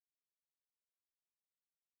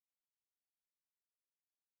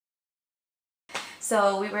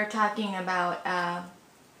So we were talking about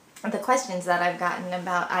the questions that I've gotten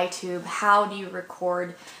about iTube. How do you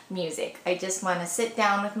record music? I just want to sit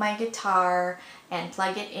down with my guitar and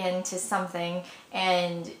plug it into something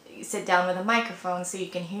and sit down with a microphone so you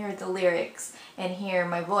can hear the lyrics and hear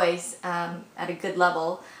my voice at a good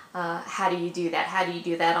level. How do you do that? How do you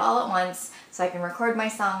do that all at once so I can record my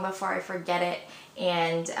song before I forget it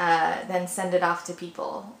and then send it off to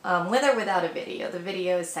people, with or without a video? The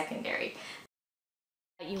video is secondary.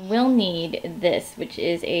 You will need this, which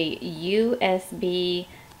is a USB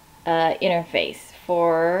interface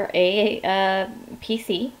for a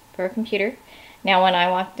PC, for a computer. Now, when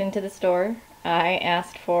I walked into the store, I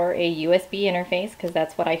asked for a USB interface because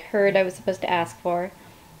that's what I heard I was supposed to ask for.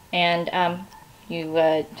 And you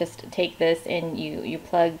just take this and you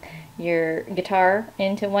plug your guitar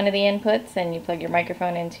into one of the inputs and you plug your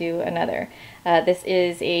microphone into another. This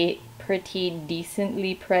is a pretty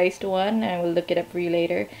decently priced one. I will look it up for you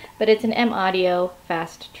later, but it's an M-Audio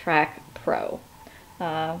FastTrack Pro.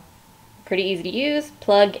 Pretty easy to use,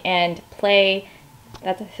 plug and play.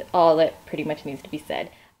 That's all that pretty much needs to be said.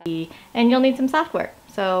 And you'll need some software.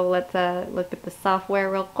 So let's look at the software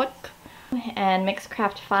real quick. And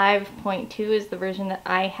Mixcraft 5.2 is the version that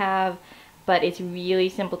I have, but it's really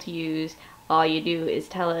simple to use. All you do is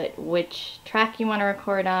tell it which track you want to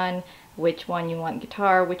record on, which one you want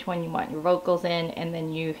guitar, which one you want your vocals in, and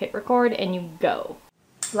then you hit record and you go.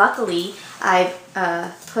 Luckily, I've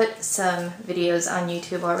put some videos on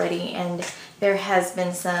YouTube already, and there has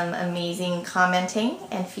been some amazing commenting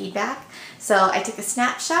and feedback. So I took a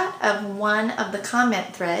snapshot of one of the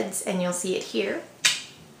comment threads, and you'll see it here.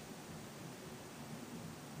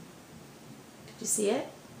 Did you see it?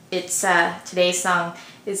 It's today's song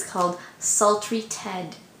is called Sultry Ted.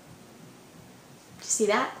 Did you see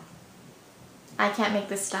that? I can't make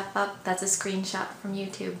this stuff up. That's a screenshot from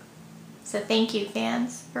YouTube. So thank you,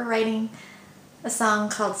 fans, for writing a song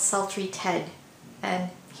called Sultry Ted. And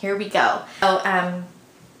here we go. So I'm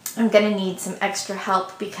gonna need some extra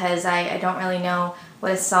help because I don't really know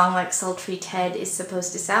what a song like Sultry Ted is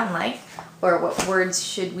supposed to sound like, or what words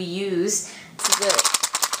should we use to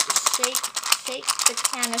shake the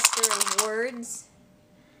canister of words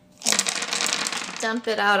and dump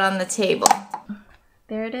it out on the table.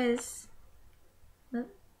 There it is.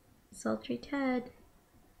 Sultry Ted.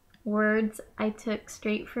 Words I took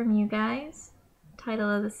straight from you guys. Title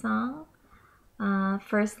of the song.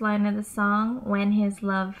 First line of the song, when his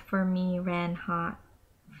love for me ran hot,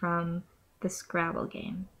 from the Scrabble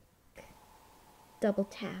game. Double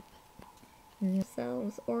tap.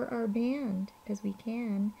 Ourselves or our band, because we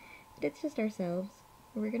can. But it's just ourselves.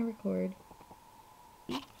 We're going to record.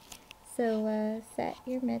 So set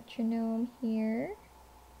your metronome here.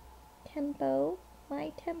 Tempo.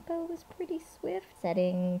 My tempo is pretty swift.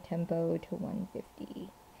 Setting tempo to 150.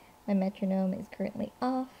 My metronome is currently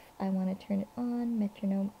off. I want to turn it on.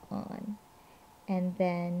 Metronome on. And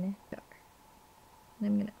then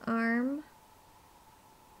I'm going to arm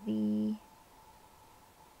the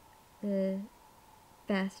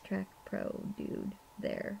FastTrack Pro dude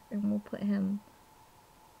there. And we'll put him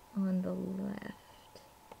on the left.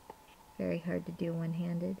 Very hard to do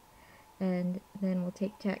one-handed. And then we'll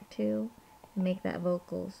take track 2. And make that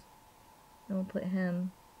vocals. And we'll put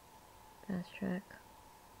him FastTrack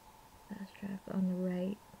on the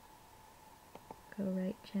right. Go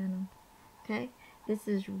right channel. Okay? This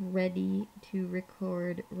is ready to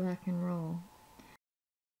record rock and roll.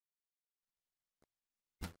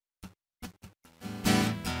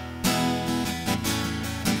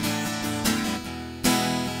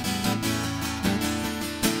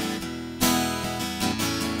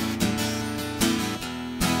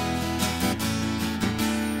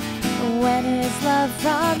 When his love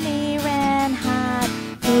from me ran hot,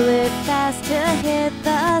 flew it fast to hit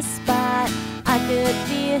the spot. I could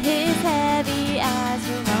feel his heavy eyes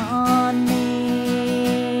were on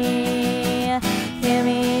me. Hear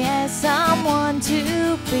me as someone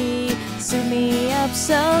to be, stood me up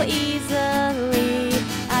so easily.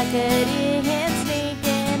 I could hear him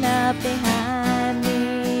sneaking up behind me.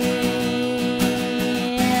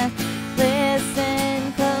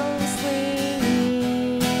 Listen closely,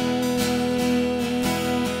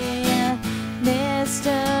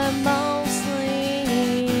 Mr. Mosley,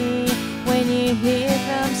 when you hear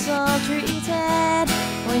from Sultry Ted,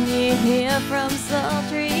 when you hear from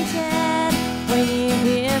Sultry Ted, when you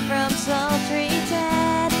hear from Sultry